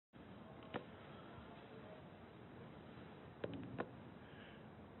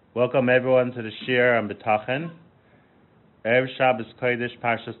Welcome everyone to the Shir on B'Tachin. Erev Shabbos Kodesh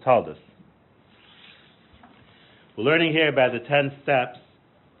Parshas Taldos. We're learning here about the 10 steps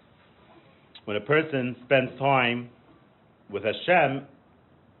when a person spends time with Hashem.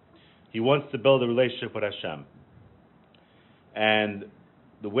 He wants to build a relationship with Hashem, and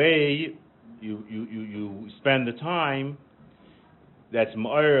the way you spend the time, that's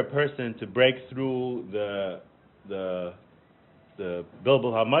ma'or a person to break through the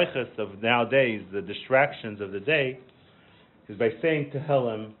bilbul hamaychas of nowadays, the distractions of the day, is by saying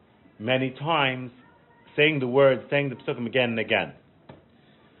Tehillim many times, saying the words, saying the psukim again and again.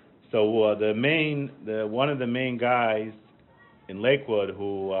 So one of the main guys in Lakewood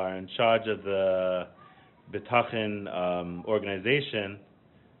who are in charge of the B'Tachin organization,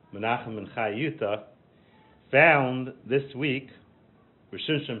 Menachem and Chai Yuta, found this week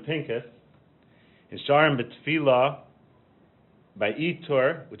Rishon Pinkus in Sharim B'Tfilah by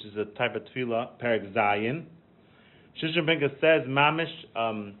Itur, which is a type of tefillah, Perek Zayin. Rishon Pinkus says, Mamish,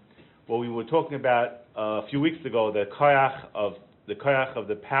 what we were talking about a few weeks ago, the koyach of the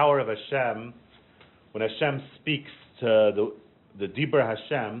power of Hashem. When Hashem speaks to the Dibur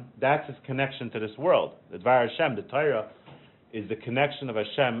Hashem, that's his connection to this world. The Dvar Hashem, the Torah, is the connection of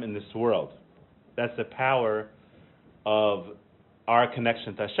Hashem in this world. That's the power of our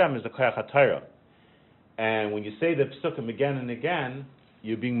connection to Hashem, is the koyach HaTorah. And when you say the psukim again and again,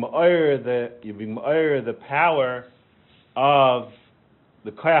 you're being ma'or the power of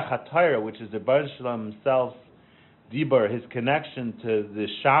the koyach HaTorah, which is the Baruch Shalom himself, Dibur, his connection to the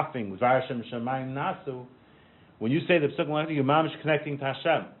shafing, Dvar Hashem Shamayim Nasu. When you say the psukim like that, you're mamish connecting to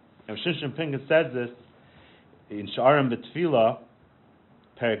Hashem. And Rishon Pinkus says this in Sha'arim B'Tfilah,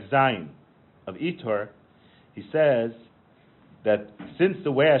 Perek Zayin of Itur. He says that since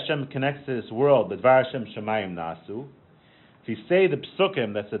the way Hashem connects to this world, the Dvar Hashem Shamayim Nasu, if you say the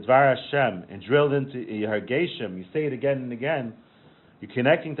psukim, that's the Dvar Hashem, and drilled into your Geshem, you say it again and again, you're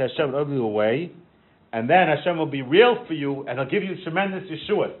connecting to Hashem in a way, and then Hashem will be real for you, and He'll give you tremendous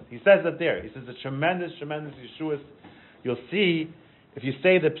Yeshuas. He says that there. He says the tremendous Yeshuas you'll see if you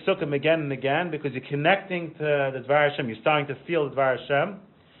say the psukim again and again, because you're connecting to the Dvar Hashem, you're starting to feel the Dvar Hashem.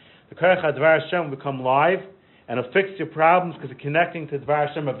 The Koyach HaDvar Hashem will become live, and it'll fix your problems because you're connecting to the Dvar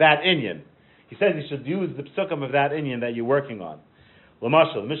Hashem of that inyan. He says you should use the psukim of that inyan that you're working on.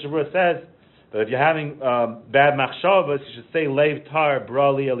 L'mashal, the Mishnah Berurah says that if you're having bad machshavas, you should say Leiv Tar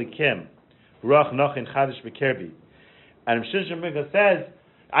Brali Elikim, Ruach Nochin Chadish B'Kerbi. And Rishon Pinkus says,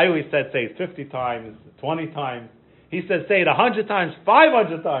 I always said say it 50 times, 20 times. He says say it 100 times,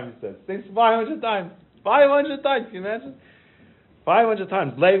 500 times. He says say it 500 times, 500 times. Can you imagine? 500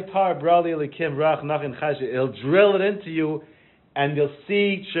 times. Leiv Tar Brali Elikim, Ruach Nochin Chadish. It'll drill it into you, and you'll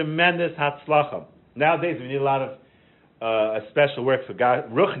see tremendous hatzlachah. Nowadays we need a lot of a special work for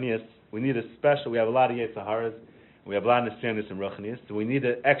Ruchnius. We need we have a lot of Yetzaharas, we have a lot of Nisyanis and Ruchnius, so we need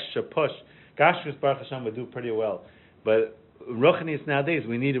an extra push. Gashrus Baruch Hashem would do pretty well, but Ruchnius nowadays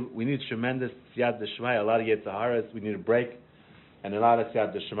we need tremendous Siyad D'Shmaya, a lot of Yetzaharas, we need a break, and a lot of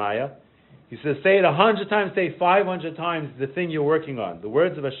Siyad D'Shmaya. He says say it 100 times, say 500 times the thing you're working on. The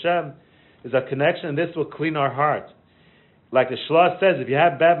words of Hashem is a connection, and this will clean our heart. Like the Shlosh says, if you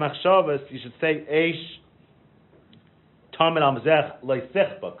have bad machshavas, you should say Eish Tamid Amzech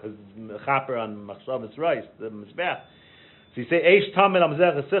Leisichba, because Chaper on machshavas rice, the Mizbech. So you say Eish Tamid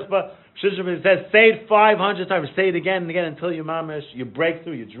Amzech Leisichba. Shishim says say it 500 times, say it again and again until you mamish, you break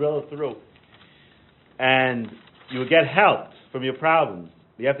through, you drill it through, and you will get help from your problems.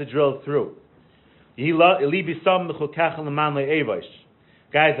 You have to drill it through. Guy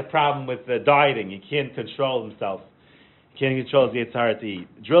has a problem with dieting. He can't control himself. Can't control his Yetzirah to eat.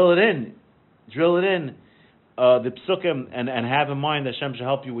 Drill it in, the psukim, and have in mind that Hashem shall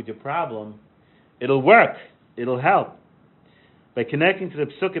help you with your problem. It'll work. It'll help. By connecting to the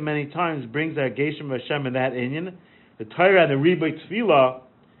psukim many times brings our Geshem of Hashem in that inyan. The Torah and the Riboy Tefillah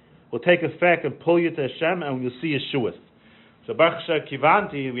will take effect and pull you to Hashem, and you'll see Yeshuas. So Baruch Hashem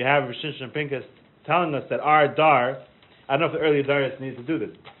Kivanti, we have Rishon Pinkus telling us that our dar, I don't know if the early Dars need to do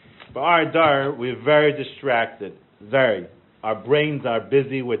this, but our dar, we're very distracted. Very. Our brains are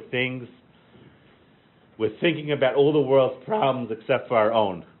busy with things. We're thinking about all the world's problems except for our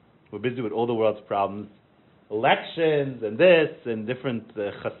own. We're busy with all the world's problems. Elections and this and different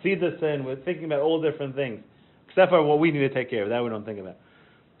chasidus, and we're thinking about all different things except for what we need to take care of. That we don't think about.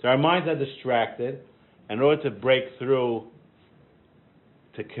 So our minds are distracted. In order to break through,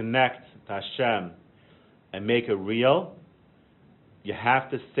 to connect to Hashem and make it real, You have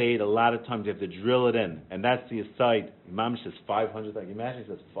to say it a lot of times. You have to drill it in, and that's the aside. Imam says 500 times. Imagine he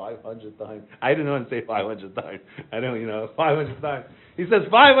says 500 times. I didn't want to say 500 times. I don't, 500 times. He says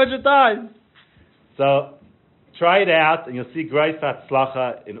 500 times. So try it out, and you'll see great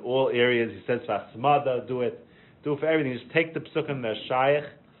fatzlacha in all areas. He says fasmada, do it for everything. Just take the psukim that are shaykh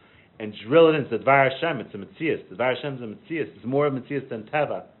and drill it in. It's the Dvar Hashem. It's a metzias. The Dvar Hashem is a metzias. It's more of a metzias than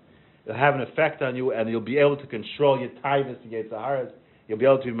teva. It'll have an effect on you, and you'll be able to control your taivas, your yetzaharas. You'll be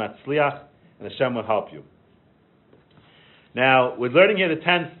able to be matzliach, and Hashem will help you. Now, we're learning here the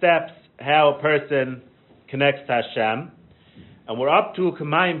 10 steps how a person connects to Hashem, and we're up to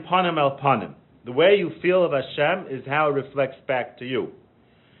kamayim panim el panim. The way you feel of Hashem is how it reflects back to you.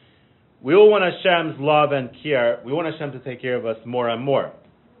 We all want Hashem's love and care. We want Hashem to take care of us more and more.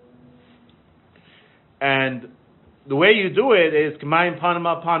 And the way you do it is kamayim panim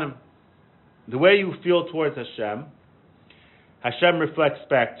el panim. The way you feel towards Hashem, Hashem reflects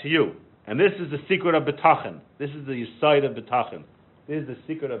back to you. And this is the secret of B'tachin. This is the side of B'tachin. This is the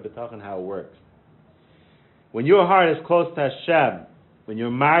secret of B'tachin, how it works. When your heart is close to Hashem, when you're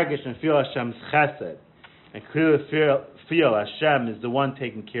margish and feel Hashem's chesed, and clearly feel Hashem is the one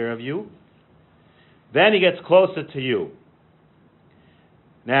taking care of you, then He gets closer to you.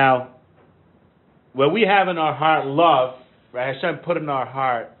 Now, when we have in our heart love, right? Hashem put in our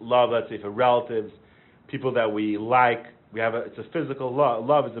heart love, let's say, for relatives, people that we like. It's a physical love.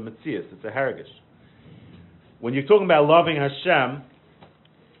 Love is a metzias. It's a herigish. When you're talking about loving Hashem,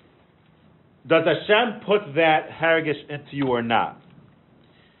 does Hashem put that herigish into you or not?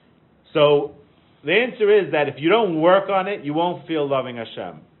 So the answer is that if you don't work on it, you won't feel loving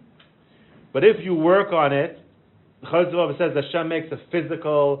Hashem. But if you work on it, Chazal says Hashem makes a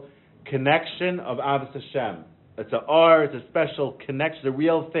physical connection of Avos Hashem. It's it's a special connection, a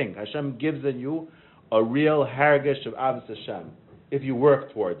real thing. Hashem gives in you a real herigish of Avos Hashem if you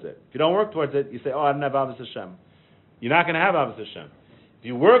work towards it. If you don't work towards it, you say, I don't have Avos Hashem. You're not going to have Avos Hashem. If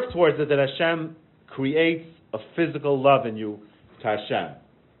you work towards it, then Hashem creates a physical love in you to Hashem.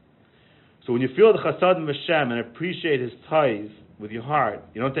 So when you feel the chasadim of Hashem and appreciate His ties with your heart,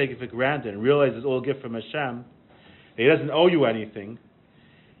 you don't take it for granted and realize it's all a gift from Hashem. He doesn't owe you anything.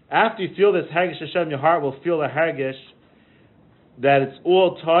 After you feel this Hergish Hashem, your heart will feel a Hergish that it's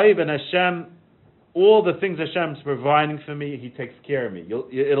all Taiv and Hashem, all the things Hashem's providing for me, He takes care of me.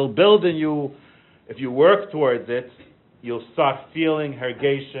 It'll build in you, if you work towards it, you'll start feeling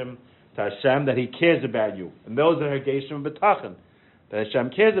Hergeshim to Hashem, that He cares about you. And those are Hergeshim B'tachin, that Hashem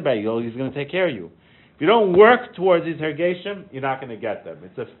cares about you, He's going to take care of you. If you don't work towards these Hergeshim, you're not going to get them.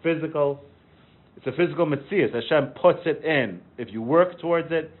 It's a physical metzias. Hashem puts it in. If you work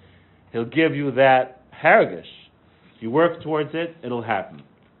towards it, He'll give you that herigish. If you work towards it, it'll happen.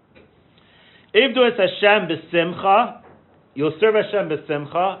 If do it Hashem b'simcha, you'll serve Hashem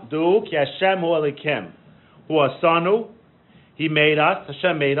b'simcha. Do ki Hashem hu alikim, hu asanu. He made us.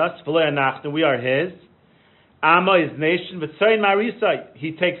 Hashem made us. V'lo yanachnu. We are His. Amma, His nation. V'tzayin marisai.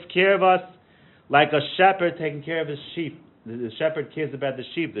 He takes care of us like a shepherd taking care of his sheep. The shepherd cares about the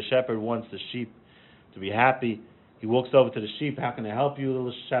sheep. The shepherd wants the sheep to be happy. He walks over to the sheep. How can I help you,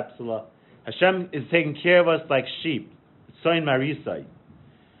 little shepsula? Hashem is taking care of us like sheep. Tzayin marisai.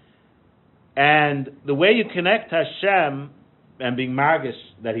 And the way you connect to Hashem and being margish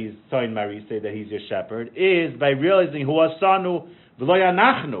that He's Tzayin marisai, that He's your shepherd, is by realizing Hu asanu v'lo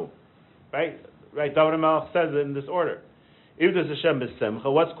yanachnu. Right? David HaMelech says it in this order. If there's Hashem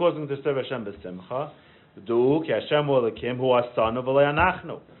b'simcha, what's causing to serve Hashem b'simcha? Do ki Hashem hu alikim hu asanu v'lo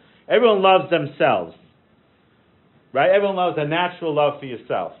yanachnu. Everyone loves themselves. Right? Everyone loves a natural love for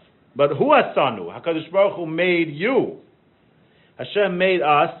yourself. But Hu asanu, HaKadosh Baruch Hu made you. Hashem made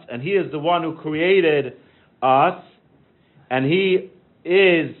us, and He is the one who created us, and He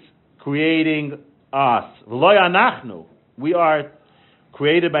is creating us. V'lo yanachnu. We are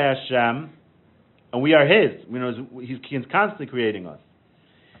created by Hashem, and we are His. He's constantly creating us.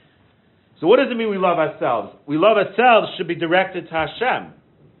 So what does it mean we love ourselves? We love ourselves should be directed to Hashem.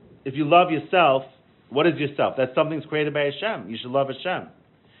 If you love yourself, what is yourself? That's something that's created by Hashem. You should love Hashem.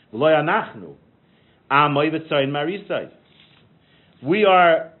 V'lo yanachnu. Amay v'tzayin marisai. We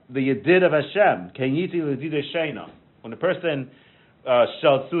are the Yedid of Hashem. Kenyiti l'Yedid Sheina. When a person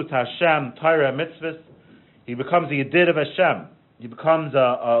shall tzut Hashem, Torah, mitzvahs, he becomes the Yedid of Hashem. He becomes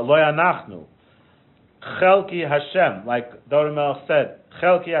a lo yanachnu. Chelki Hashem, like David HaMelech said,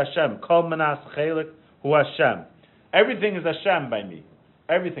 Chelki Hashem, Kol Manas Chelik Hu Hashem. Everything is Hashem by me.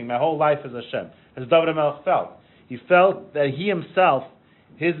 Everything, my whole life is Hashem. As David HaMelech felt. He felt that he himself,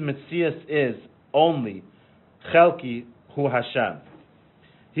 his metzias is only Chelki Hu Hashem.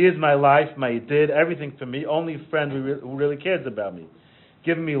 He is my life, my did everything for me, only friend who really cares about me.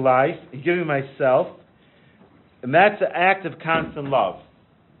 Giving me life, He's giving me myself, and that's an act of constant love.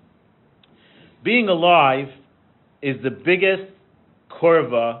 Being alive is the biggest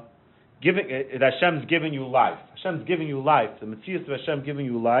korva. Hashem's giving you life. Hashem's giving you life. The mitzvah of Hashem giving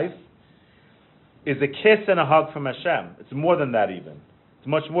you life is a kiss and a hug from Hashem. It's more than that even. It's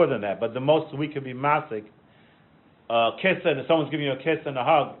much more than that. But the most we can be masik, kiss and if someone's giving you a kiss and a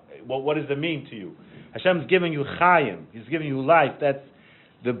hug, what does it mean to you? Hashem's giving you chayim. He's giving you life. That's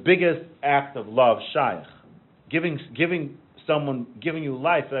the biggest act of love, shayach. Giving you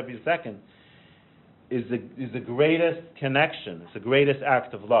life every second is the greatest connection. It's the greatest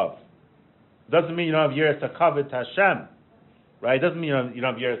act of love. It doesn't mean you don't have yiras hakavod to Hashem, right? It doesn't mean you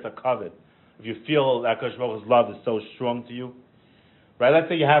don't have yiras hakavod. If you feel that Hakadosh Baruch Hu's love is so strong to you, right? Let's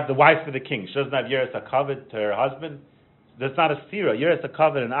say you have the wife of the king. She doesn't have yiras hakavod to her husband. That's not a stira. Yiras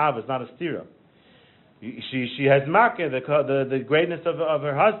hakavod and av is not a stira. She has makeh, the greatness of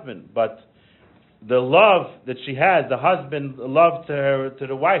her husband, but the love that she has, the husband love to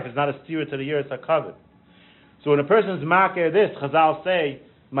the wife, is not a stira to the yiras hakavod. So when a person's makeh this, Chazal say,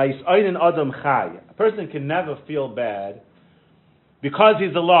 "Ma'isaynin adam chai." A person can never feel bad because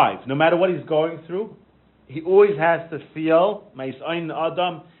he's alive. No matter what he's going through, he always has to feel ma'isaynin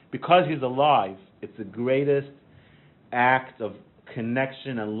adam because he's alive. It's the greatest act of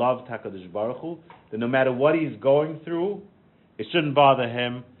connection and love to HaKadosh Baruch Hu, that no matter what he's going through, it shouldn't bother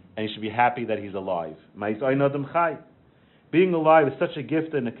him, and he should be happy that he's alive. Ma'isaynin adam chai. Being alive is such a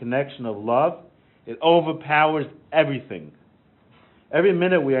gift and a connection of love. It overpowers everything. Every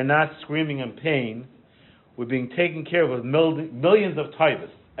minute we are not screaming in pain, we're being taken care of with millions of taivas.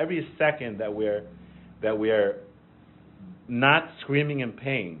 Every second that we're not screaming in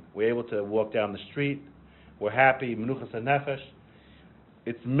pain, we're able to walk down the street, we're happy, menuchas hanefesh.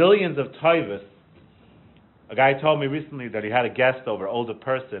 It's millions of taivas. A guy told me recently that he had a guest over, an older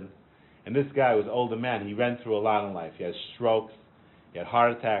person, and this guy was an older man. He ran through a lot in life. He had strokes, he had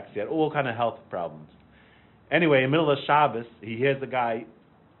heart attacks, he had all kind of health problems. Anyway, in the middle of Shabbos, he hears the guy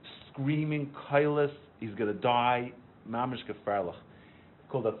screaming, kailas, he's going to die, mamish gefarlich.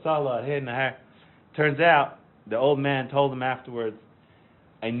 Called Atzala, here and there. Turns out, the old man told him afterwards,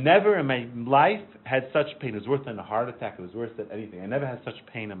 I never in my life had such pain. It was worse than a heart attack. It was worse than anything. I never had such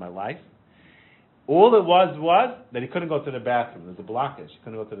pain in my life. All it was that he couldn't go to the bathroom. There was a blockage. He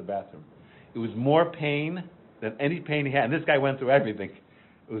couldn't go to the bathroom. It was more pain than any pain he had. And this guy went through everything.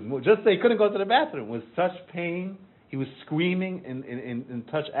 It was more, just that he couldn't go to the bathroom. It was such pain. He was screaming in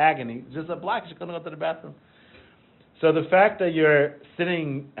such agony. Just a blockage. He couldn't go to the bathroom. So the fact that you're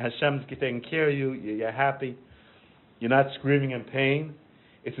sitting, Hashem's taking care of you, you're happy, you're not screaming in pain,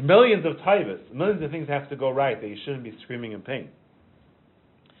 it's millions of taivas. Millions of things have to go right that you shouldn't be screaming in pain.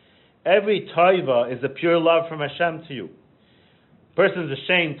 Every taiva is a pure love from Hashem to you. A person is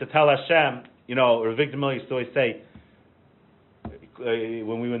ashamed to tell Hashem, Rav Victor Miller used to always say,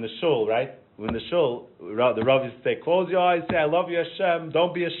 when we were in the shul, right? We were in the shul, the Rav used to say, close your eyes, say, I love you Hashem,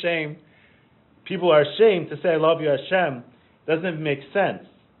 don't be ashamed. People are ashamed to say, I love you Hashem. Doesn't even make sense,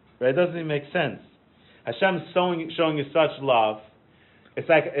 right? It doesn't even make sense. Hashem's showing you such love. It's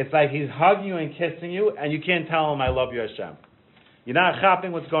like He's hugging you and kissing you, and you can't tell Him, I love you Hashem. You're not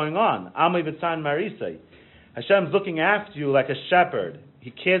chopping what's going on. Amay b'tzan marisei. Hashem's looking after you like a shepherd. He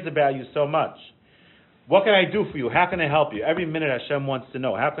cares about you so much. What can I do for you? How can I help you? Every minute Hashem wants to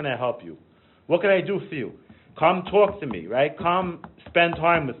know, how can I help you? What can I do for you? Come talk to me, right? Come spend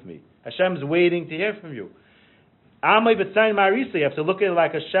time with me. Hashem's waiting to hear from you. Amay b'tzan marisei. You have to look at it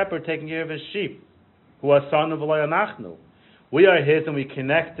like a shepherd taking care of his sheep. Who are son of Anachnu. We are His and we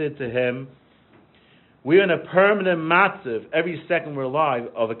connected to Him. We are in a permanent matziv, every second we're alive,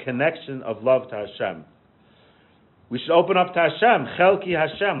 of a connection of love to Hashem. We should open up to Hashem, Chelki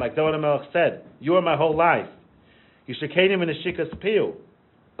Hashem, like David HaMelech said, you are my whole life. Yishakenim in a shikas piyu,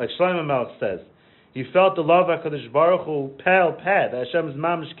 like Shlomo HaMelech says. He felt the love of HaKadosh Baruch Hu, peh, that Hashem's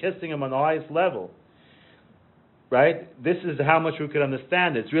mamish kissing him on the highest level. Right? This is how much we could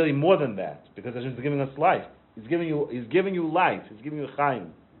understand it. It's really more than that, because Hashem is giving us life. He's giving you life. He's giving you chayim.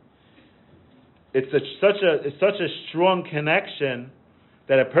 It's such a strong connection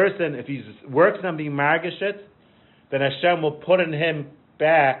that a person, if he works on being margishit, then Hashem will put in him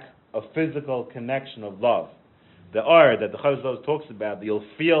back a physical connection of love. The or that the Chazal talks about, that you'll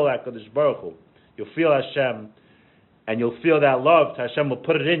feel HaKadosh Baruch Hu, you'll feel Hashem, and you'll feel that love. Hashem will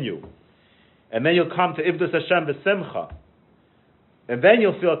put it in you, and then you'll come to Ivdus Hashem b'simcha, and then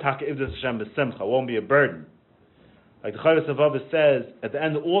you'll feel Taka Ivdus Hashem b'simcha. It won't be a burden. Like the Chavis of Avos says, at the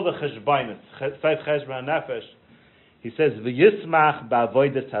end of all the cheshbainis, Seif Cheshbon Nefesh, He says, "V'yismach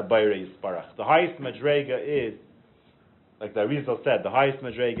ba'avodas habayre yisparach." The highest madrega is, like the Arizal said, the highest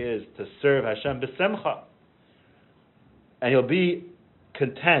madrega is to serve Hashem b'simcha, and he'll be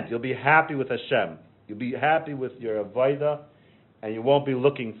content. You'll be happy with Hashem. You'll be happy with your avodah, and you won't be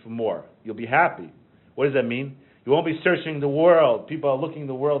looking for more. You'll be happy. What does that mean? You won't be searching the world. People are looking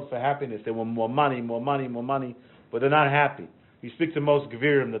the world for happiness. They want more money, more money, more money, but they're not happy. You speak to most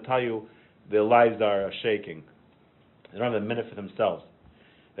Gevirim, they'll tell you their lives are shaking. They don't have a minute for themselves.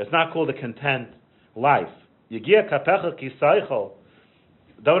 It's not called a content life. Yegia kapecha kisaychel.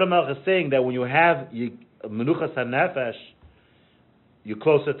 David HaMelech is saying that when you have menuchas hanefesh, you're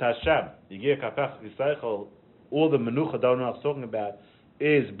closer to Hashem. Yegia kapecha kisaychel. All the menucha David HaMelech is talking about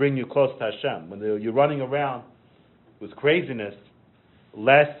is bring you close to Hashem. When you're running around with craziness,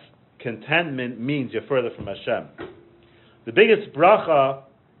 less contentment means you're further from Hashem. The biggest bracha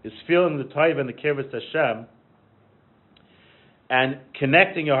is feeling the taiva and the kibbutz Hashem and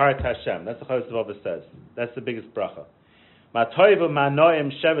connecting your heart to Hashem. That's what the Chovos says. That's the biggest bracha. Ma taiva ma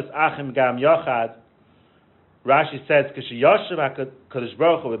noim sheves achim gam yochad. Rashi says, "K'sheyoshev HaKadosh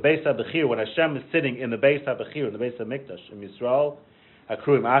Baruch Hu b'beis HaBechir," when Hashem is sitting in the beis HaBechir, in the beis HaMikdash, in Yisrael,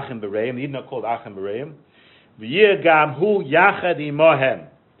 Hakruim Achim B'Reim, the Yidden are called Achim B'Reim, v'yir gam hu yachad imohem,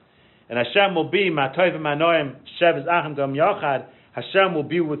 and Hashem will be, ma taiva ma noim sheves achim gam yochad, Hashem will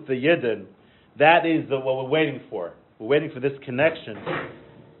be with the Yidden. That is what we're waiting for. We're waiting for this connection.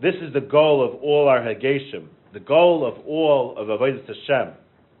 This is the goal of all our Hageshim, the goal of all of Avodas Hashem.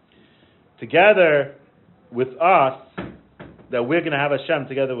 Together with us, that we're going to have Hashem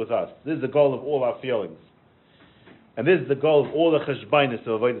together with us. This is the goal of all our feelings. And this is the goal of all the cheshbainis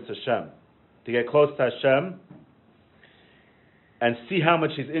of Avodas Hashem. To get close to Hashem and see how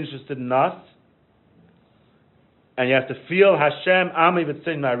much He's interested in us. And you have to feel Hashem Ami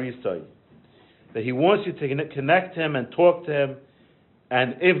V'Tzin Marisoi, that He wants you to connect to Him and talk to Him,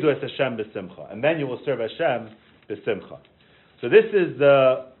 and Ivdu Es Hashem B'Simcha, and then you will serve Hashem B'Simcha. So this is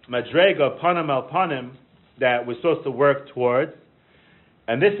the Madrega Panim Al Panim that we're supposed to work towards,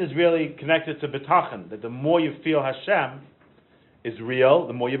 and this is really connected to B'Tachan, that the more you feel Hashem is real,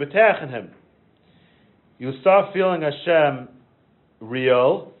 the more you B'Tach in Him. You start feeling Hashem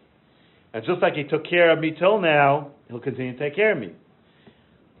real, and just like He took care of me till now, He'll continue to take care of me.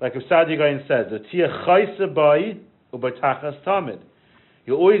 Like Sadi Gaon says,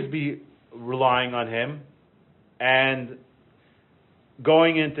 you'll always be relying on Him and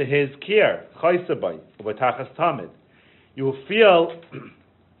going into His care. You'll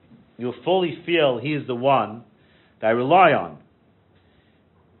fully feel He is the one that I rely on.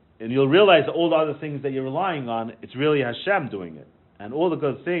 And you'll realize that all the other things that you're relying on, it's really Hashem doing it. And all the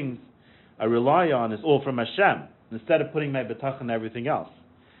good things I rely on is all from Hashem, instead of putting my betach on everything else.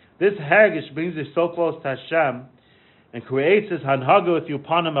 This Hergish brings you so close to Hashem and creates this hanhaga with you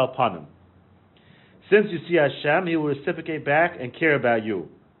panim el panim. Since you see Hashem, He will reciprocate back and care about you.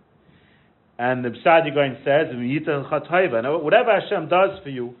 And the B'Sadi Gaon says, whatever Hashem does for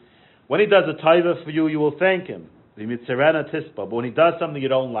you, when He does a taiva for you, you will thank Him. But when He does something you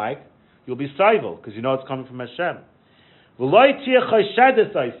don't like, you'll be saival, because you know it's coming from Hashem. You won't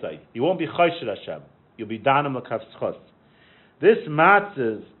be choshed Hashem. You'll be danim l'kavschos. This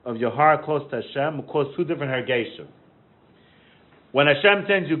matzah of your heart close to Hashem will cause two different hergeshim. When Hashem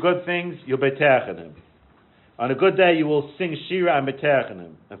sends you good things, you'll beteach in Him. On a good day, you will sing shira and beteach in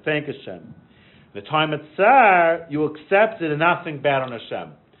Him and thank Hashem. The time at tsar, you accept it and not think bad on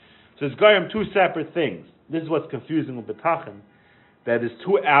Hashem. So it's going two separate things. This is what's confusing with betachim, that there's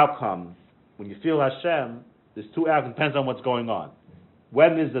two outcomes. When you feel Hashem, there's two outcomes. Depends on what's going on.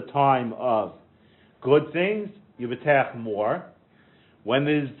 When there's the time of good things, you betach more. When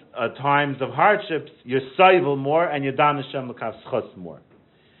there's times of hardships, you're saival more and you dan Hashem l'kaschus more.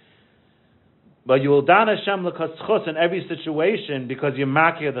 But you will dan Hashem l'kaschus in every situation because you're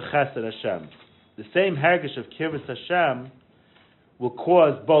makir the chesed Hashem. The same hergish of kibbutz Hashem will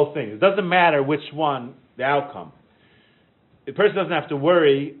cause both things. It doesn't matter which one, the outcome. The person doesn't have to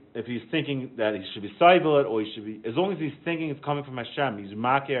worry if he's thinking that he should be saival or he should be, as long as he's thinking it's coming from Hashem, he's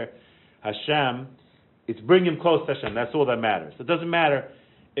makir Hashem, it's bringing him close to Hashem. That's all that matters. It doesn't matter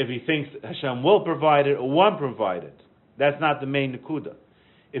if he thinks Hashem will provide it or won't provide it. That's not the main nekuda.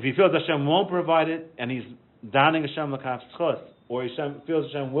 If he feels Hashem won't provide it and he's daning Hashem l'kavschus, or Hashem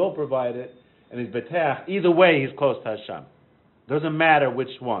feels Hashem will provide it and he's betech, either way he's close to Hashem. Doesn't matter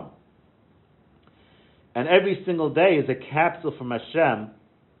which one. And every single day is a capsule from Hashem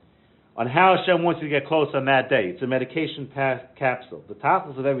on how Hashem wants you to get close on that day. It's a medication capsule. The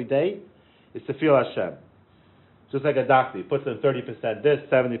tachlis of every day is to feel Hashem. Just like a doctor, he puts in 30% this,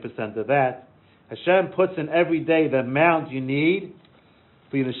 70% of that. Hashem puts in every day the amount you need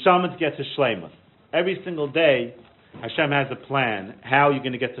for your neshama to get to shleimus. Every single day, Hashem has a plan how you're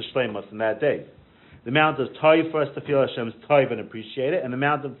going to get to shleimus in that day. The amount of toiv for us to feel Hashem's toiv and appreciate it, and the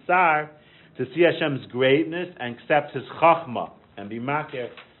amount of tsar to see Hashem's greatness and accept His chachma and be makir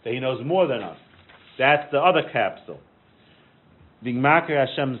that He knows more than us. That's the other capsule. Being makir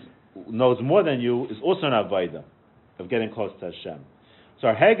Hashem knows more than you is also an avodah of getting close to Hashem. So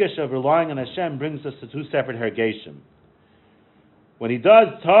our hegesh of relying on Hashem brings us to two separate hergeshim. When He does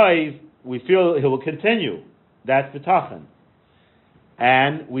toiv, we feel He will continue. That's bitachon.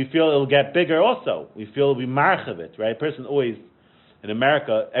 And we feel it'll get bigger also. We feel it'll be marchav it, right? A person always, in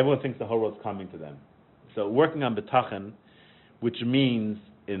America, everyone thinks the whole world's coming to them. So working on bitachon, which means,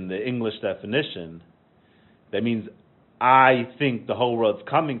 in the English definition, that means I think the whole world's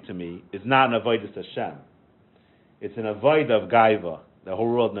coming to me, is not an avodas Hashem. It's an avodah of gaiva. The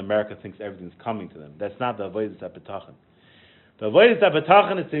whole world in America thinks everything's coming to them. That's not the avodas bitachon. The avodas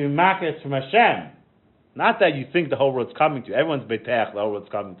bitachon is to be makir from Hashem. Not that you think the whole world's coming to you. Everyone's betach, the whole world's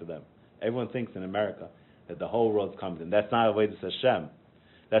coming to them. Everyone thinks in America that the whole world's coming to them. That's not avodas Hashem.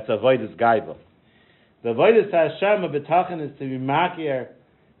 That's avodas gaiva. The avodas Hashem of bitachon is to be makir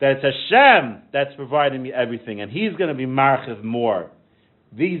that it's Hashem that's providing me everything, and He's going to be marchiv more.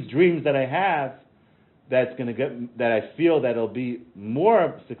 These dreams that I have, that I feel that it'll be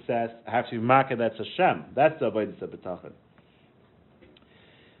more success, I have to be makir that's Hashem. That's the avodas bitachon.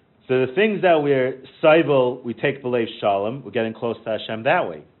 So the things that we're saival, we take b'leiv shalom, we're getting close to Hashem that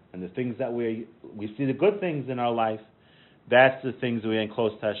way. And the things that we see the good things in our life, that's the things we're getting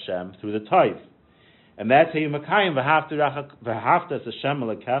close to Hashem through the toiv. And that's how you makayim v'haftas Hashem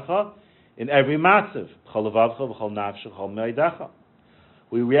alekecha in every matzav. Chol levavcha v'chol nafsha v'chol me'idecha.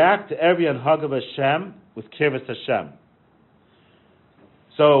 We react to every anhag of Hashem with kirvas Hashem.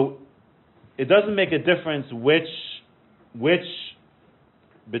 So it doesn't make a difference which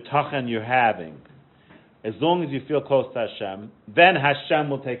bitachon you're having. As long as you feel close to Hashem, then Hashem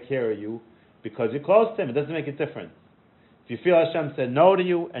will take care of you because you're close to Him. It doesn't make a difference. If you feel Hashem said no to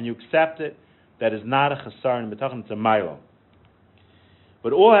you and you accept it, that is not a chasar in bitachon, it's a milo.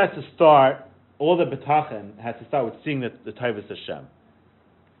 But all the bitachon has to start with seeing the taivas Hashem.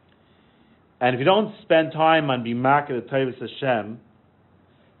 And if you don't spend time on being makir the taivas Hashem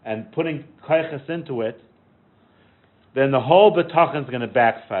and putting kaiches into it, then the whole bitachon is going to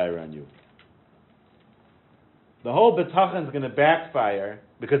backfire on you. The whole bitachon is going to backfire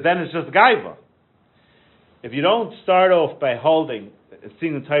because then it's just gaiva. If you don't start off by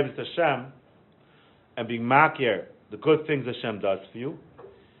seeing the taivas Hashem and being makir the good things Hashem does for you,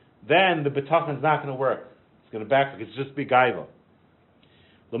 then the bitachon is not going to work. It's going to backfire. It's just be gaiva.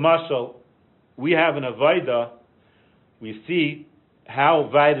 L'mashal, we have an avodah. We see how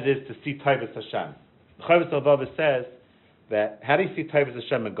vital it is to see taivas Hashem. The Chovos HaLevavos says that how do you see taivas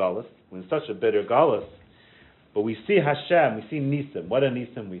Hashem in Galus when it's such a bitter Galus? But we see Hashem, we see Nisim. What a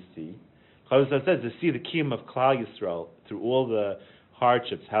Nisim we see. Chovos HaLevavos says to see the kiyum of Klal Yisrael through all the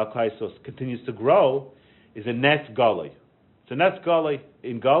hardships, how Klal Yisrael continues to grow, is a Nes Galei. It's a Nes Galei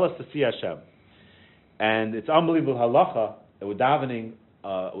in Galus to see Hashem. And it's unbelievable halacha that we're davening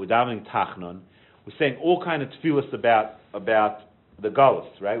Tachnon. We're saying all kind of tefillos about the Galus,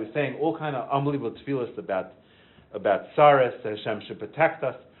 right? We're saying all kind of unbelievable tefillos about Saras, that Hashem should protect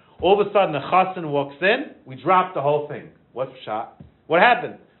us. All of a sudden, the chassan walks in, we drop the whole thing. What's shot? What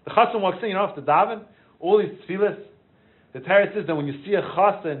happened? The chassan walks in, you don't have to daven. All these tefillos. The Torah says that when you see a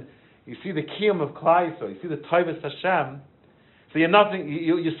chassan, you see the kiyum of Klal Yisrael, you see the taivas Hashem. So you're nothing.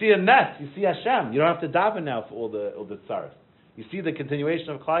 You see a nest. You see Hashem. You don't have to daven now for all the tzaras. You see the continuation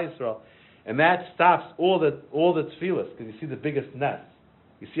of Klal Yisrael, and that stops all the tefillos because you see the biggest nest.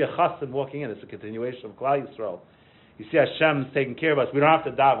 You see a chassan walking in. It's a continuation of Klal Yisrael. You see Hashem's taking care of us. We don't have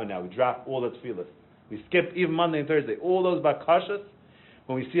to daven now. We drop all the tefillos. We skip even Monday and Thursday. All those bakashas,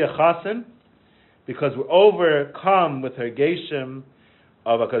 when we see a chassan, because we're overcome with her geshem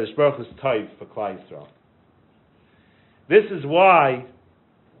of HaKadosh Baruch Hu's type for Klal Yisrael. This is why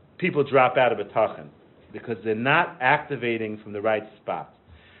people drop out of bitachon, because they're not activating from the right spot.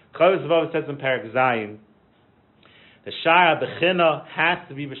 Chovos HaLevavos says in Perek Zayin, the Sha'ar Bechina has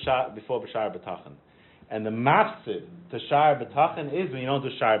to be before Sha'ar Bitachon. And the mafsid to Sha'ar Bitachon is when you don't do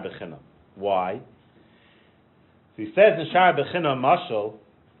Sha'ar Bechina. Why? So he says in Sha'ar Bechina Mashal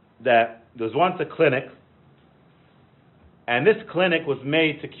that there was once a clinic, and this clinic was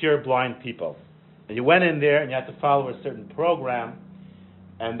made to cure blind people. And you went in there and you had to follow a certain program,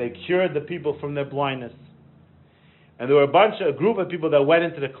 and they cured the people from their blindness. And there were a group of people that went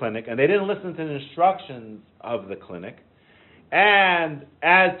into the clinic, and they didn't listen to the instructions of the clinic. And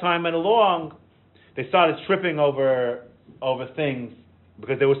as time went along, they started tripping over things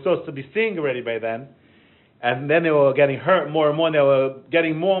because they were supposed to be seeing already by then, and then they were getting hurt more and more, and they were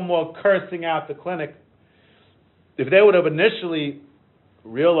getting more and more cursing out the clinic. If they would have initially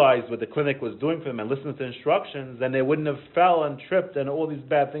realized what the clinic was doing for them and listened to instructions, then they wouldn't have fell and tripped, and all these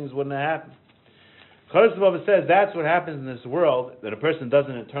bad things wouldn't have happened. Chassid says that's what happens in this world, that a person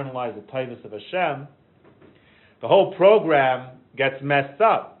doesn't internalize the tovus of Hashem. The whole program gets messed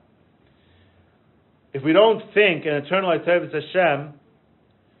up. If we don't think and internalize tovus Hashem,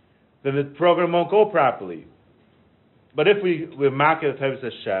 then the program won't go properly. But if we're marking the tovus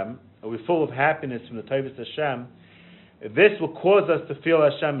Hashem, and we're full of happiness from the tovus Hashem, this will cause us to feel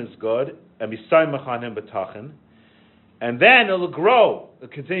Hashem is good and be soymach on Him b'tachin, and then it'll grow.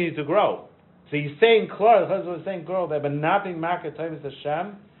 It'll continue to grow. So he's saying, Klal, the husband was saying, girl, that by not being market tovus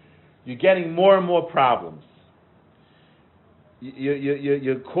Hashem, you're getting more and more problems.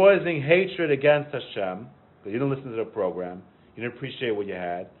 You're causing hatred against Hashem because you didn't listen to the program, you didn't appreciate what you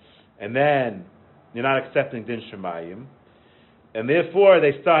had, and then you're not accepting din shemayim, and therefore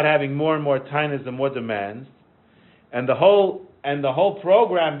they start having more and more tainas and more demands, and the whole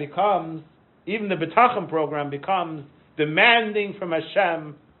program becomes, even the B'tachon program becomes demanding from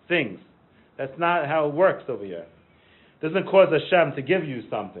Hashem things. That's not how it works over here. It doesn't cause Hashem to give you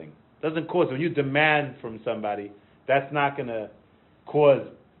something. It doesn't cause, when you demand from somebody, that's not going to cause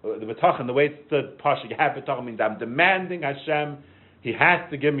the B'tachon, the way it's the Pasha, you have B'tachon means I'm demanding Hashem, He has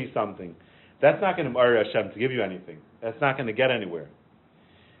to give me something. That's not going to urge Hashem to give you anything. That's not going to get anywhere.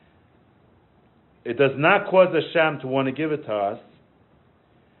 It does not cause Hashem to want to give it to us.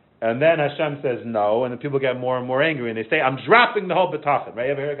 And then Hashem says no, and then people get more and more angry, and they say, I'm dropping the whole B'tachon. Right?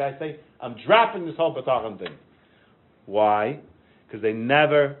 You ever hear a guy say, I'm dropping this whole B'tachon thing? Why? Because they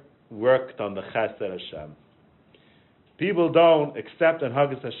never worked on the Chesed Hashem. People don't accept and hug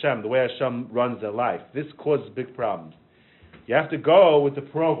Hashem the way Hashem runs their life. This causes big problems. You have to go with the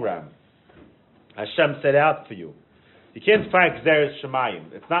program Hashem set out for you. You can't find Gzeres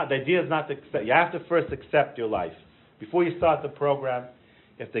Shemayim. It's not, the idea is not to accept. You have to first accept your life. Before you start the program,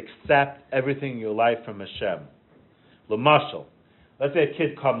 you have to accept everything in your life from Hashem. L'mashal, let's say a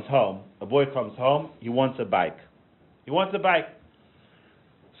kid comes home, a boy comes home, he wants a bike. He wants a bike.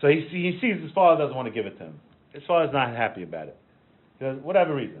 So he sees his father doesn't want to give it to him. His father's not happy about it. Because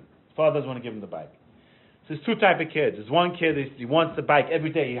whatever reason, his father doesn't want to give him the bike. So there's two types of kids. There's one kid, he wants the bike every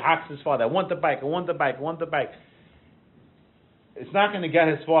day. He hacks his father, I want the bike, I want the bike, I want the bike. It's not going to get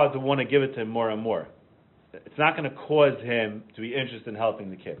his father to want to give it to him more and more. It's not going to cause him to be interested in helping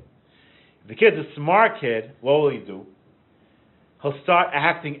the kid. If the kid's a smart kid, what will he do? He'll start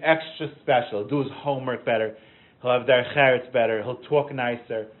acting extra special. He'll do his homework better. He'll have their cheretz better. He'll talk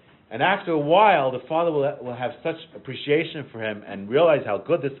nicer. And after a while, the father will have such appreciation for him and realize how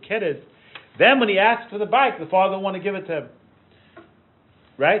good this kid is. Then when he asks for the bike, the father will want to give it to him.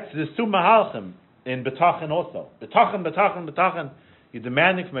 Right? So there's two mahalchim in B'tachon also. B'tachon. You're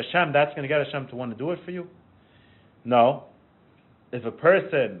demanding from Hashem, that's going to get Hashem to want to do it for you? No. If a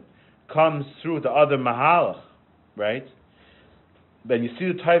person comes through the other mahalach, right, then you see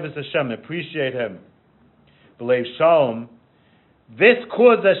the tovus Hashem, appreciate Him, b'leiv shalom, this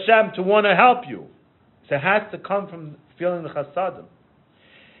causes Hashem to want to help you. So it has to come from feeling the chasadim.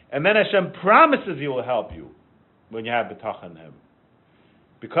 And then Hashem promises He will help you when you have b'tachon Him.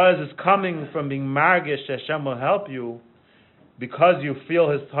 Because it's coming from being margish, Hashem will help you. Because you feel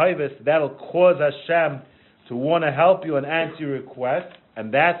His tovus, that'll cause Hashem to want to help you and answer your request.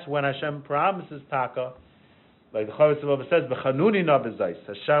 And that's when Hashem promises taka, like the Chavetz Tzavah says, "B'chanuni na b'zayis."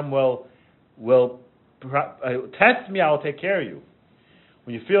 Hashem will test me, I'll take care of you.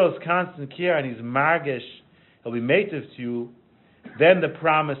 When you feel His constant care and He's margish, He'll be mative to you, then the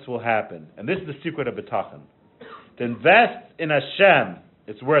promise will happen. And this is the secret of b'tachon. To invest in Hashem,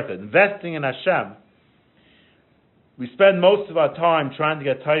 it's worth it. Investing in Hashem, we spend most of our time trying to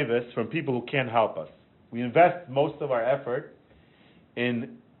get tovus from people who can't help us. We invest most of our effort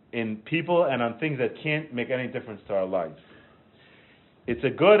in people and on things that can't make any difference to our lives. It's a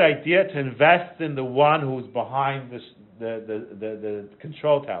good idea to invest in the one who's behind the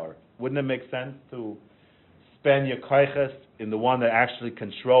control tower. Wouldn't it make sense to spend your koiches in the one that actually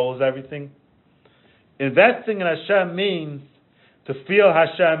controls everything? Investing in Hashem means to feel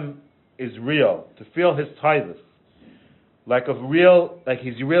Hashem is real, to feel His tovus, like a real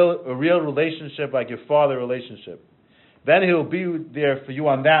relationship, like your father relationship. Then He'll be there for you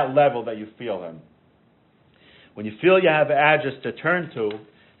on that level that you feel Him. When you feel you have an address to turn to,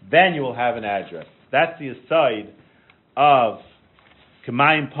 then you will have an address. That's the aside of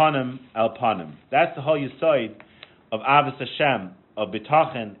K'mayim Panim El Panim. That's the whole aside of Avos Hashem, of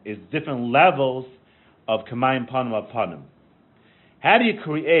B'tachon, is different levels of Kamayim Panim Apanim. How do you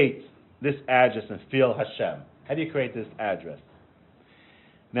create this address and feel Hashem? How do you create this address?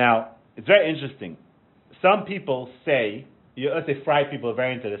 Now, it's very interesting. Some people say, let's say Fry people are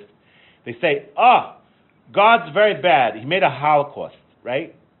very into this, they say, God's very bad. He made a Holocaust,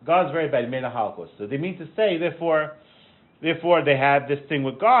 right? God's very bad. He made a Holocaust. So they mean to say, therefore they have this thing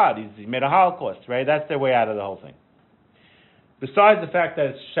with God. He made a Holocaust, right? That's their way out of the whole thing. Besides the fact that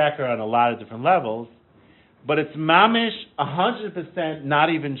it's sheker on a lot of different levels, but it's mamish 100% not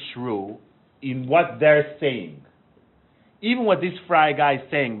even true in what they're saying. Even what this Fry guy is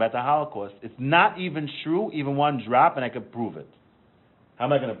saying about the Holocaust, it's not even true, even one drop, and I can prove it. How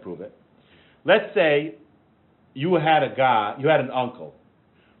am I going to prove it? Let's say you had an uncle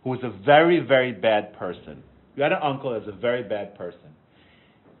who was a very, very bad person. You had an uncle that was a very bad person.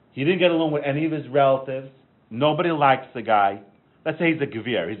 He didn't get along with any of his relatives. Nobody likes the guy. Let's say he's a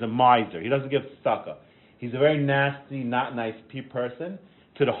gevir, he's a miser. He doesn't give tzedakah. He's a very nasty, not nice person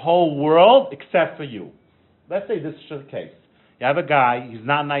to the whole world except for you. Let's say this is the case. You have a guy, he's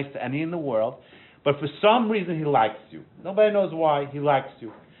not nice to any in the world, but for some reason he likes you. Nobody knows why, he likes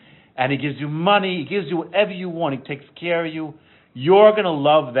you. And he gives you money, he gives you whatever you want, he takes care of you. You're going to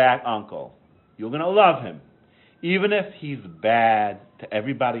love that uncle. You're going to love him. Even if he's bad to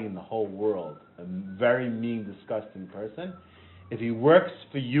everybody in the whole world, a very mean, disgusting person, if he works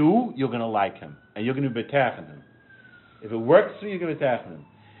for you, you're going to like him. And you're going to be betaching him. If it works for you, you're going to be betaching him.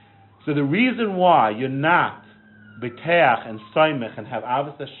 So the reason why you're not betach and soymech and have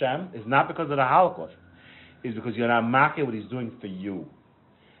avos Hashem is not because of the Holocaust. It's because you're not makeh what he's doing for you.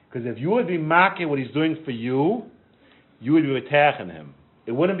 Because if you would be makeh what he's doing for you, you would be betaching him.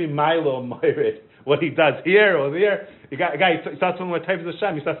 It wouldn't be Milo or Moirid, what he does here or there. The guy he starts talking about Taivas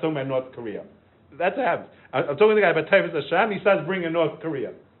Hashem, he starts talking about North Korea. That's what happens. I'm talking to the guy about Taivas Hashem, he starts bringing North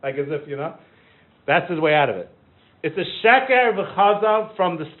Korea. Like as if, that's his way out of it. It's a sheker v'chazav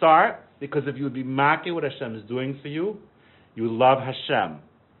from the start, because if you would be makeh what Hashem is doing for you, you would love Hashem.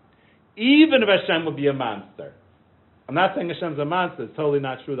 Even if Hashem would be a monster. I'm not saying Hashem's a monster, it's totally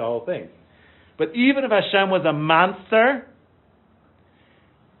not true, the whole thing. But even if Hashem was a monster,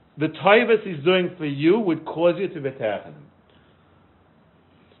 the toivus he's doing for you would cause you to betach him.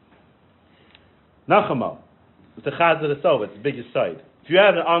 Nachama, it's a chaz of the soul, it's the biggest side. If you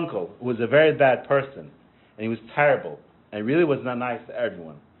had an uncle who was a very bad person, and he was terrible, and really was not nice to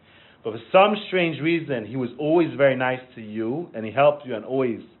everyone, but for some strange reason, he was always very nice to you, and he helped you and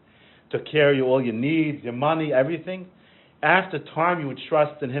always took care of you, all your needs, your money, everything, after time you would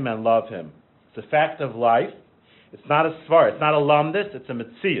trust in him and love him. It's a fact of life. It's not a svar, it's not a lamdis, it's a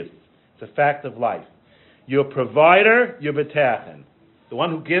metzius. It's a fact of life. You're a provider, you're betachin. The one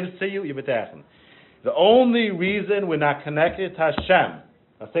who gives to you, you're betachin. The only reason we're not connected to Hashem,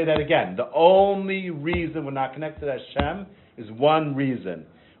 I'll say that again, the only reason we're not connected to Hashem is one reason.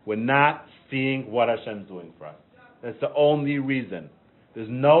 We're not seeing what Hashem's doing for us. That's the only reason. There's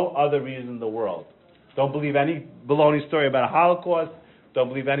no other reason in the world. Don't believe any baloney story about a Holocaust. Don't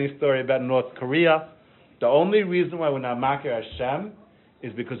believe any story about North Korea. The only reason why we're not makir Hashem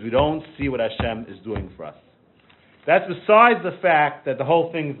is because we don't see what Hashem is doing for us. That's besides the fact that the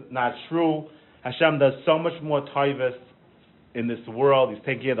whole thing's not true. Hashem does so much more taivas in this world. He's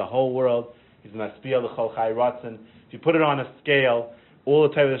taking care of the whole world. He's maspiyah l'chol chai ratzon. If you put it on a scale, all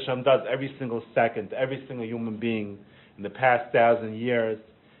the taivas Hashem does every single second, every single human being in the past 1,000 years,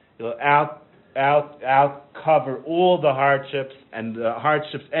 it'll cover all the hardships, and the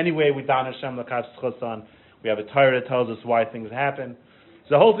hardships anyway we don Hashem l'kav zchusan. We have a Torah that tells us why things happen.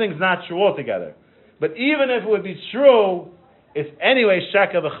 So the whole thing's not true altogether. But even if it would be true, it's anyway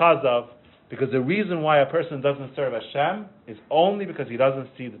sheker v'chazav, because the reason why a person doesn't serve Hashem is only because he doesn't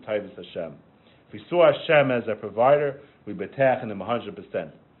see the taivas Hashem. If we saw Hashem as a provider, we'd betach in him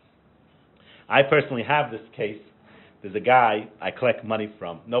 100%. I personally have this case. There's a guy I collect money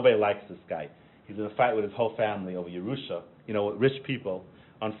from. Nobody likes this guy. He's in a fight with his whole family over Yerusha. Rich people,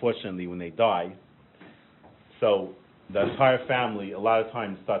 unfortunately, when they die, so the entire family, a lot of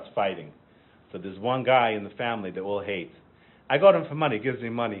times, starts fighting. So there's one guy in the family they all hate. I got him for money. He gives me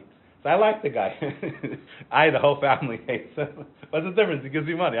money. So I like the guy. The whole family hates him. What's the difference? He gives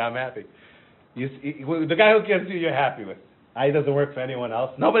me money. I'm happy. The guy who gives you, you're happy with. He doesn't work for anyone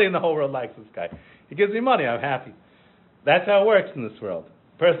else. Nobody in the whole world likes this guy. He gives me money. I'm happy. That's how it works in this world.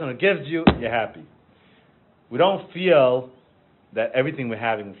 The person who gives you, you're happy. We don't feel that everything we're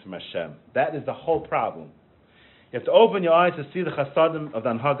having is from Hashem. That is the whole problem. You have to open your eyes to see the chasadim of the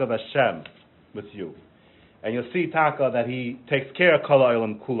anhag of Hashem with you. And you'll see, Taka, that He takes care of kol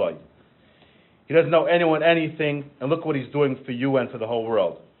ha'olam kuloi. He doesn't know anyone anything, and look what He's doing for you and for the whole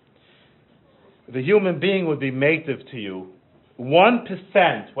world. if a human being would be mative to you,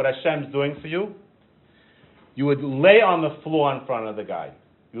 1% what Hashem's doing for you, you would lay on the floor in front of the guy.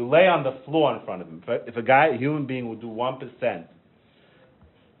 You lay on the floor in front of him. If a human being would do 1%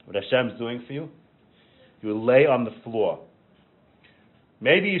 what Hashem's doing for you, you would lay on the floor.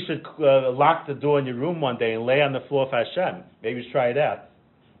 Maybe you should lock the door in your room one day and lay on the floor for Hashem. Maybe try it out.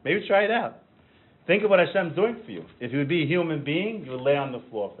 Think of what Hashem's doing for you. If you would be a human being, you would lay on the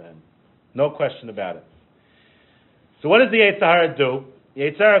floor for him. No question about it. So what does the Yetzer Hara do? The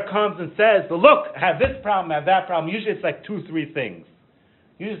Yetzer Hara comes and says, well, look, I have this problem, I have that problem. Usually it's like 2-3 things.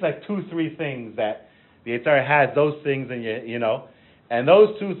 Usually it's like 2-3 things that the Yetzer Hara has, those things, and you know. And those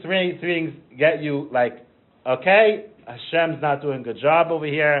 2-3 things get you like, okay, Hashem's not doing a good job over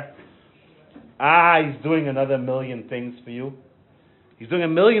here. He's doing another million things for you. He's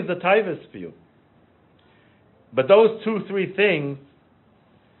doing millions of taivas for you. But those 2-3 things,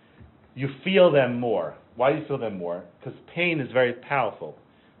 you feel them more. Why do you feel them more? Because pain is very powerful.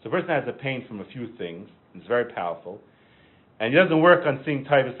 So a person has a pain from a few things. It's very powerful. And he doesn't work on seeing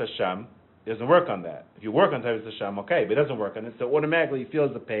taivas Hashem. He doesn't work on that. If you work on taivas Hashem, okay, but he doesn't work on it. So automatically he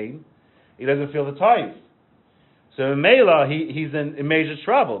feels the pain. He doesn't feel the taivas. So in Mela, he's in major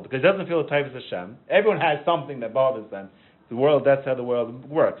trouble because he doesn't feel the taivas Hashem. Everyone has something that bothers them. The world, that's how the world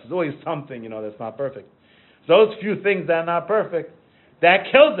works. There's always something, that's not perfect. So those few things that are not perfect, that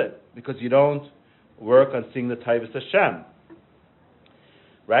kills it because you don't work on seeing the taivas Hashem.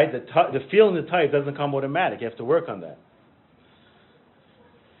 Right? The feeling the taivas doesn't come automatic. You have to work on that.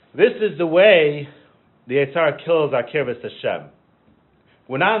 This is the way the Yetzer Hara kills our kirvas Hashem.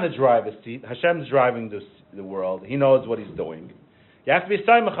 We're not in the driver's seat. Hashem's driving the world. He knows what he's doing. You have to be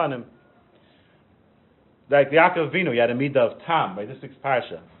saimach on him. Like Yaakov Avinu, he had a midah of tam, right? This week's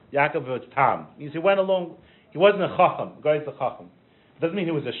parsha. Yaakov was tam. He went along. He wasn't a chacham. The guy's a chacham. It doesn't mean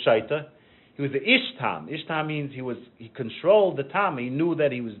he was a shaita. He was the ish tam. Ish tam means he controlled the tam. He knew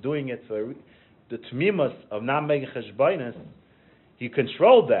that he was doing it for the tmimus of not making cheshbainis. He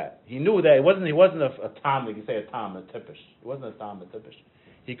controlled that. He knew that he wasn't a tam. You can say a tam, a tippish. He wasn't a tam, a tippish.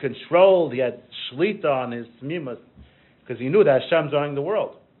 He controlled. He had shlita on his tmimus because he knew that Hashem's running the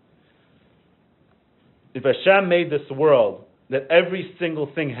world. If Hashem made this world that every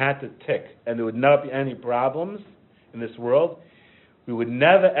single thing had to tick and there would not be any problems in this world, we would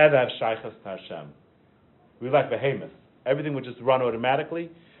never ever have shaychus to Hashem. We would like behemoth. Everything would just run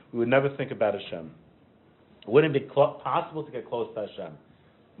automatically. We would never think about Hashem. It wouldn't be possible to get close to Hashem.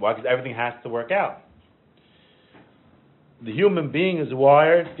 Why? Because everything has to work out. The human being is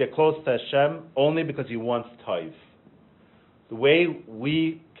wired to get close to Hashem only because he wants taiv. The way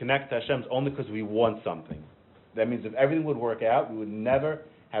we connect to Hashem is only because we want something. That means if everything would work out, we would never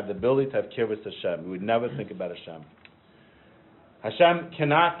have the ability to have kirvas Hashem. We would never think about Hashem. Hashem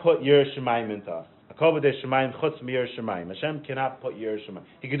cannot put Yer Shemayim into us. Hashem cannot put Yer Shemayim.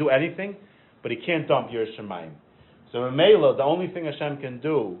 He can do anything, but he can't dump Yer Shemayim. So in Mela, the only thing Hashem can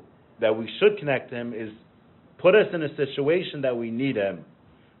do that we should connect to him is put us in a situation that we need him.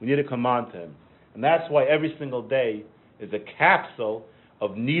 We need to come on to him. And that's why every single day is a capsule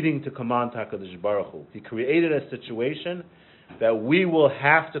of needing to come on to HaKadosh Baruch Hu. He created a situation that we will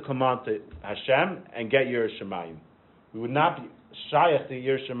have to come on to Hashem and get Yer Shemayim. We would not be shayach to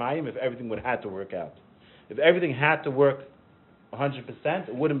Yer Shemayim if everything would have to work out. If everything had to work 100%,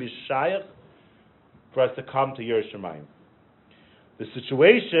 it wouldn't be shayach for us to come to Yer Shemayim. The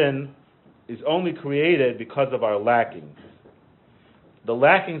situation is only created because of our lackings. The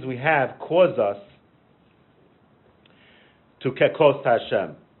lackings we have cause us to get close to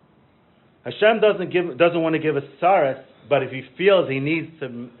Hashem. Hashem doesn't want to give us saras, but if he feels he needs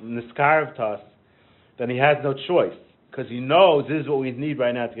to niskarev to us, then he has no choice, because he knows this is what we need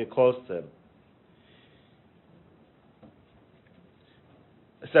right now to get close to him.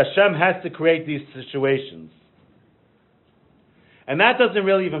 So Hashem has to create these situations. And that doesn't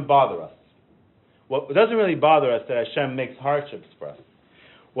really even bother us. What doesn't really bother us that Hashem makes hardships for us.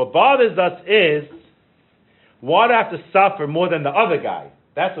 What bothers us is, why do I have to suffer more than the other guy?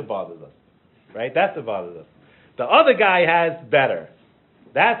 That's what bothers us. Right? That's what bothers us. The other guy has better.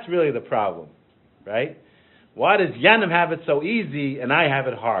 That's really the problem. Right? Why does Yanim have it so easy and I have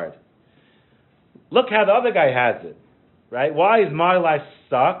it hard? Look how the other guy has it. Right? Why is my life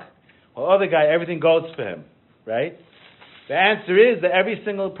stuck? Well, the other guy, everything goes for him. Right? The answer is that every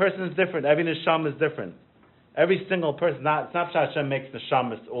single person is different. Every neshama is different. Every single person, it's not that Hashem makes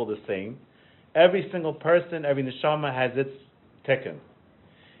neshamas all the same. Every single person, every neshama has its tikkun.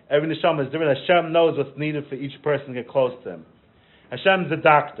 Every neshama is different. Hashem knows what's needed for each person to get close to him. Hashem's the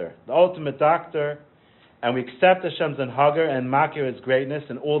doctor, the ultimate doctor, and we accept Hashem's anhager and makir his greatness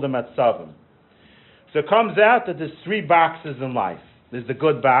in all the matzavim. So it comes out that there's three boxes in life. There's the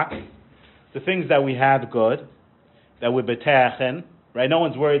good box, the things that we have good, that we're beteach in, right? No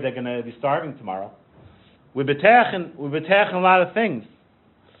one's worried they're going to be starving tomorrow. We're beteach in a lot of things.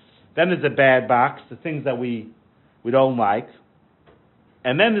 Then there's the bad box, the things that we don't like.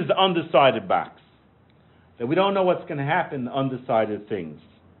 And then there's the undecided box, that we don't know what's going to happen, the undecided things.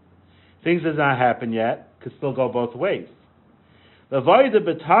 Things that have not happened yet, could still go both ways. The avodah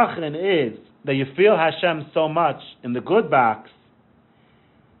betachin is that you feel Hashem so much in the good box,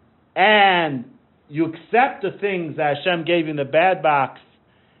 and you accept the things that Hashem gave you in the bad box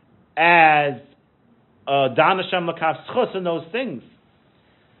as Dan Hashem l'kav schus in those things.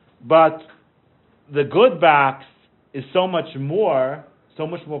 But the good box is so much more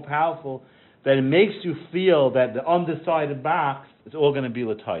powerful that it makes you feel that the undecided box is all going to be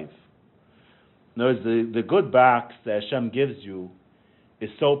l'tayv. In other words, the good box that Hashem gives you is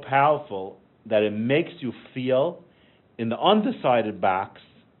so powerful that it makes you feel in the undecided box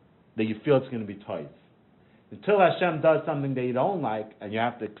that you feel it's going to be tayv. Until Hashem does something that you don't like and you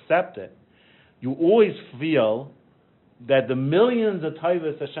have to accept it, you always feel that the millions of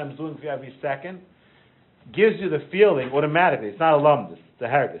tayvas Hashem's doing for you every second gives you the feeling automatically. It's not a lumdus, it's a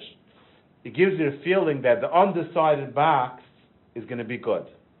hergish. It gives you the feeling that the undecided box is going to be good.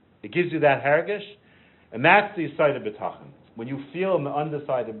 It gives you that hergish, and that's the side of betachin. When you feel in the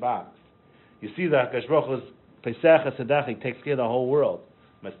undecided box, you see that Hakadosh Baruch Hu's Pesach HaSedach takes care of the whole world.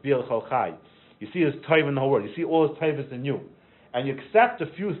 Maspil Chol Chai. You see his tayv in the whole world. You see all his tayvas in you, and you accept a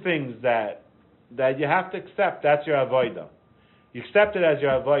few things that you have to accept. That's your avodah. You accept it as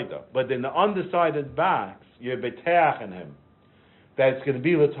your avodah, but in the undecided box, you're beteach in him that it's going to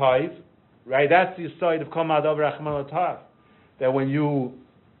be l'tayv, right? That's the side of Kol Ma'adav Rachman L'Tav. That when you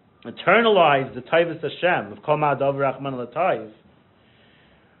internalize the tayvas Hashem of Kol Ma'adav Rachman L'Tav,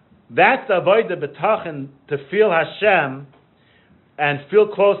 that's the avodah betachin, to feel Hashem and feel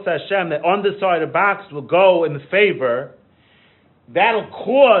close to Hashem. The undecided box will go in the favor. That'll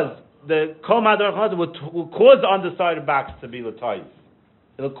cause the Kol Ma'adav Rachman will cause the undecided box to be l'tayv.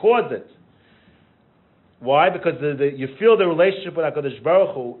 It'll cause it. Why? Because you feel the relationship with HaKadosh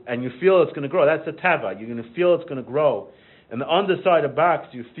Baruch Hu, and you feel it's going to grow. That's the teva. You're going to feel it's going to grow. In the undecided box,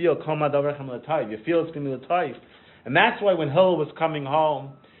 you feel Kol Ma'adav Rachman L'Tav. You feel it's going to be l'tayv. And that's why when Hillel was coming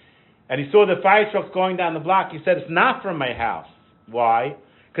home, and he saw the fire trucks going down the block, he said, "It's not from my house." Why?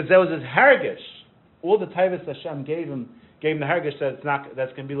 Because there was this hergish. All the tayvas Hashem gave him the hergish that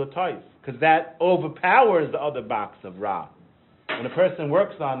that's going to be l'tayv. Because that overpowers the other box of Ra. When a person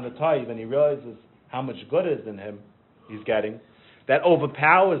works on the tayv and he realizes how much good is in him he's getting, that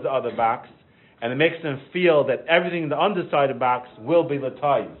overpowers the other box, and it makes him feel that everything in the undecided box will be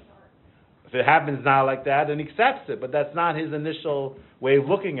l'tayv. If it happens now like that, then he accepts it, but that's not his initial way of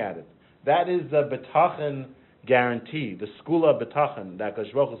looking at it. That is the betachin guarantee, the skula betachin that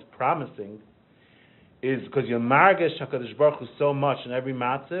HaKadosh Baruch Hu is promising, is because you margish HaKadosh Baruch Hu so much in every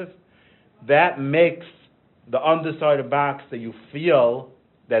matziv, that makes the undecided box that you feel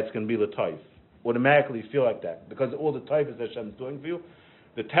that's going to be l'tayv. Automatically you feel like that, because all the tayvas that Hashem is doing for you.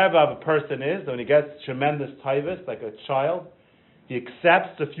 The teva of a person is, when he gets tremendous tayvas, like a child, he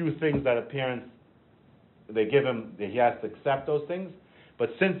accepts a few things that parents, they give him, he has to accept those things. But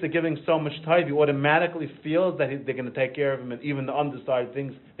since they're giving so much tayv, he automatically feels that they're going to take care of him, and even the undecided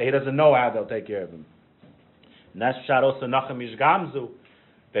things that he doesn't know how they'll take care of him. And that's Pshat also Nachem Ish Gamzu,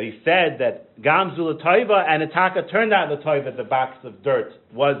 that he said that Gamzu l'tayva, and Itaka turned out l'tayv, that the box of dirt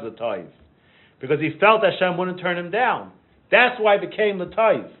was l'tayv. Because he felt Hashem wouldn't turn him down. That's why it became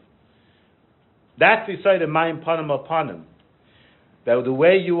l'tayv. That's the side of Mayim Panim upon him. That the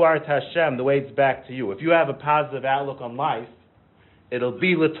way you are to Hashem, the way it's back to you. If you have a positive outlook on life, it'll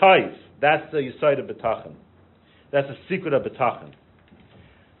be l'tayv. That's the Yisod of B'tachin. That's the secret of B'tachin.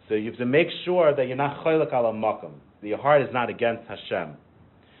 So you have to make sure that you're not choylek ala makom, that your heart is not against Hashem.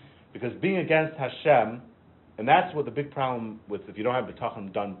 Because being against Hashem, and that's what the big problem with, if you don't have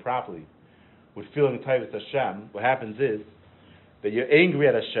B'tachin done properly, with feeling tayvus Hashem, what happens is that you're angry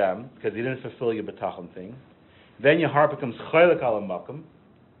at Hashem because He didn't fulfill your B'tachin thing. Then your heart becomes choylek ala makom,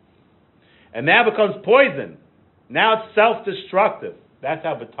 and now it becomes poison. Now it's self-destructive. That's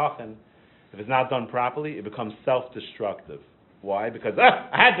how B'tachin, if it's not done properly, it becomes self-destructive. Why? Because I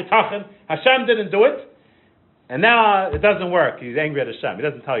had B'tachin, Hashem didn't do it, and now it doesn't work. He's angry at Hashem. He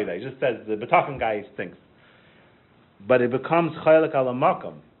doesn't tell you that. He just says the B'tachin guy stinks. But it becomes choylek ala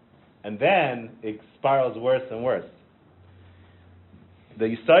makom, and then it spirals worse and worse. The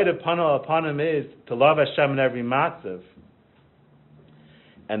Yisod upon him is to love Hashem in every matzav,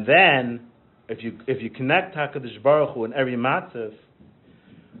 and then if you connect HaKadosh Baruch Hu in every matzav,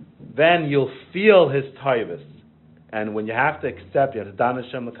 then you'll feel His taivas. And when you have to accept, you have to dan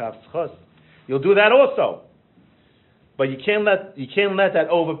Hashem l'kaf schus, you'll do that also. But you can't let that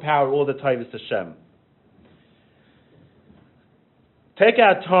overpower all the taivas Hashem. Take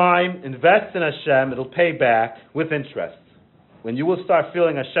out time, invest in Hashem, it'll pay back with interest. When you will start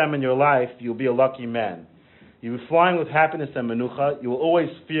feeling Hashem in your life, you'll be a lucky man. You'll be flying with happiness and menucha. You will always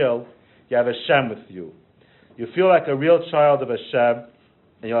feel you have Hashem with you. You feel like a real child of Hashem,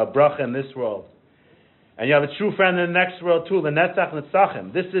 and you have a bracha in this world. And you have a true friend in the next world too, the Netzach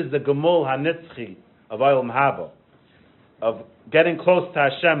Netzachim. This is the Gemul HaNitzchi of Olam Haba, of getting close to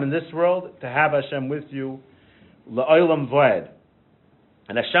Hashem in this world, to have Hashem with you, L'Olam Voed.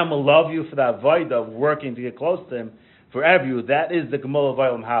 And Hashem will love you for that void of working to get close to Him forever. That is the Gemul of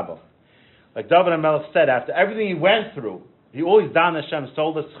Olam Haba. Like David HaMelech said, after everything he went through, he always dan Hashem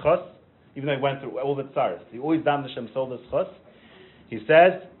solas chus, even though he went through all the tzaras. He always dan Hashem solas chus. He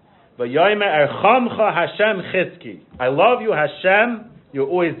says, "V'yoyme erchamcha Hashem chizki." I love you, Hashem. You're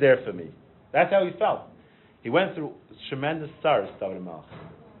always there for me. That's how he felt. He went through tremendous tzaras, David HaMelech.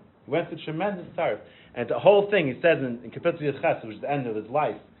 He went through tremendous tzaras. And the whole thing, he says in Kapitel Yitches, which is the end of his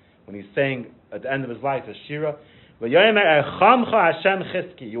life, when he's saying at the end of his life, a shira, "V'yoyme erchamcha Hashem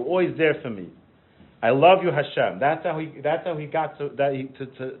chizki." You're always there for me. I love you, Hashem. That's how he got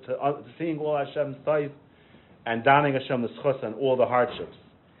to seeing all Hashem's tzayis and donning Hashem's schus and all the hardships.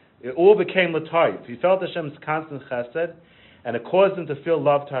 It all became l'tayv. He felt Hashem's constant chesed, and it caused him to feel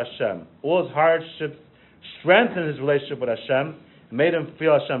love to Hashem. All his hardships strengthened his relationship with Hashem, and made him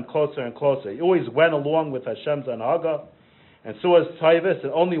feel Hashem closer and closer. He always went along with Hashem's anhaga, and saw his tayvis,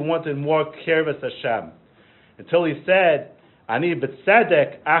 and only wanted more kirvus Hashem. Until he said, "Ani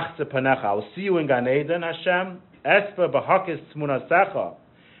b'tzedek achze panecha." I will see you in Gan Eden, Hashem. Espa b'hakis tmunasecha.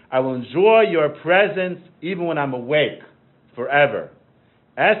 I will enjoy your presence even when I'm awake, forever.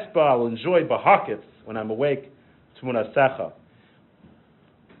 Espa, I will enjoy b'hakis when I'm awake, tmunasecha.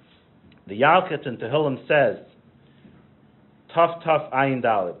 The Yalkut in Tehillim says, Taf Ayin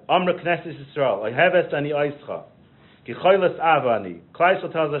Daled. Amra Knesset Yisrael. Oheves ani oischa. Ki choyles avani.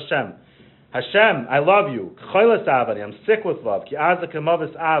 Klaisel tells Hashem, Hashem, I love you. Choyles avani. I'm sick with love. Ki aza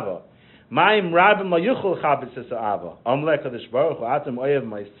kemavis ava. Ma'im rabim la yuchol chabitz es ava. Amle kadosh baruch hu atem oyev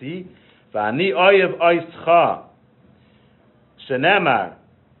ma'isi. Va'ani oyev oischa. Shenemar.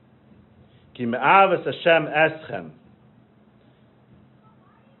 Ki me'avis Hashem eschem.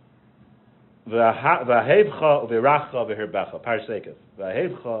 V'ahevcha v'iracha v'herbecha. Parsekev.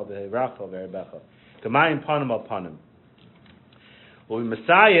 V'ahevcha v'iracha v'herbecha. Kamayim panim al panim. We'll be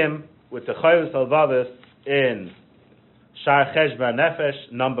Messiahim with the Chayvus Halvavis in Shar Cheshbon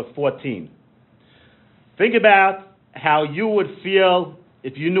Nefesh, number 14. Think about how you would feel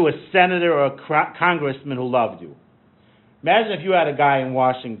if you knew a senator or a congressman who loved you. Imagine if you had a guy in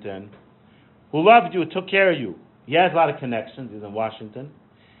Washington who loved you, took care of you. He has a lot of connections. He's in Washington.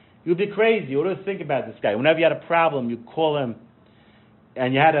 You'd be crazy. You would think about this guy. Whenever you had a problem, you'd call him,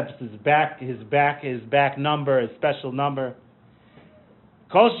 and you had his back number, his special number.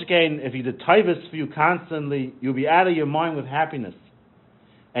 Kol shekain, if he did taivas for you constantly, you'll be out of your mind with happiness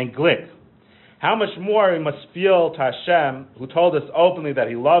and glick. How much more we must feel to Hashem, who told us openly that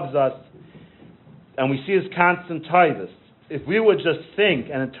He loves us, and we see His constant taivas. If we would just think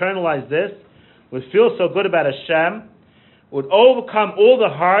and internalize this, we'd feel so good about Hashem, would overcome all the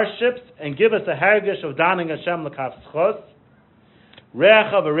hardships and give us a hergish of daning Hashem l'kaf schos,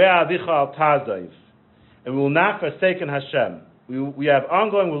 re'acha v're'a avicha al tazayv, and we will not forsaken Hashem. We have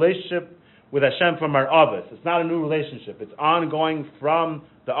ongoing relationship with Hashem from our Avos. It's not a new relationship. It's ongoing from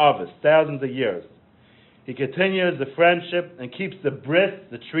the Avos, thousands of years. He continues the friendship and keeps the bris,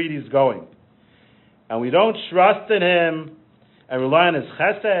 the treaties going. And we don't trust in Him and rely on His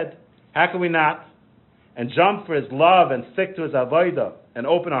chesed. How can we not? And jump for His love and stick to His avodah and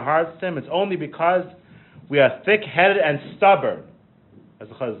open our hearts to Him. It's only because we are thick-headed and stubborn, as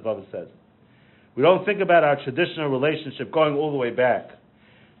the Chazal Bava says. We don't think about our traditional relationship going all the way back.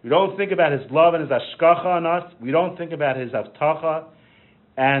 We don't think about His love and His ashkacha on us. We don't think about His avtacha.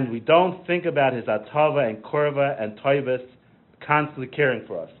 And we don't think about His atava and korva and toivus constantly caring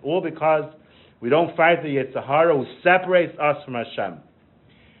for us. All because we don't fight the Yetzer Hara who separates us from Hashem.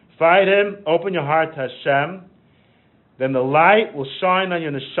 Fight him, open your heart to Hashem, then the light will shine on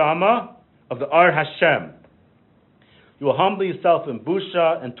your neshama of the Ar Hashem. You will humble yourself in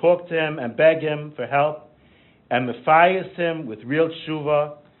busha and talk to Him and beg Him for help and mefayis Him with real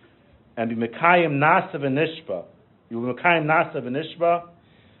tshuva and be mekayim nasa v'nishba. You will mekayim nasa v'nishba.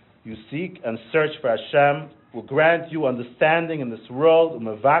 You seek and search for Hashem, will grant you understanding in this world.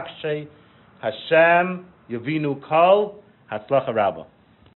 Umevakshe Hashem Yavinu Kol Hatzlacha Rabbah.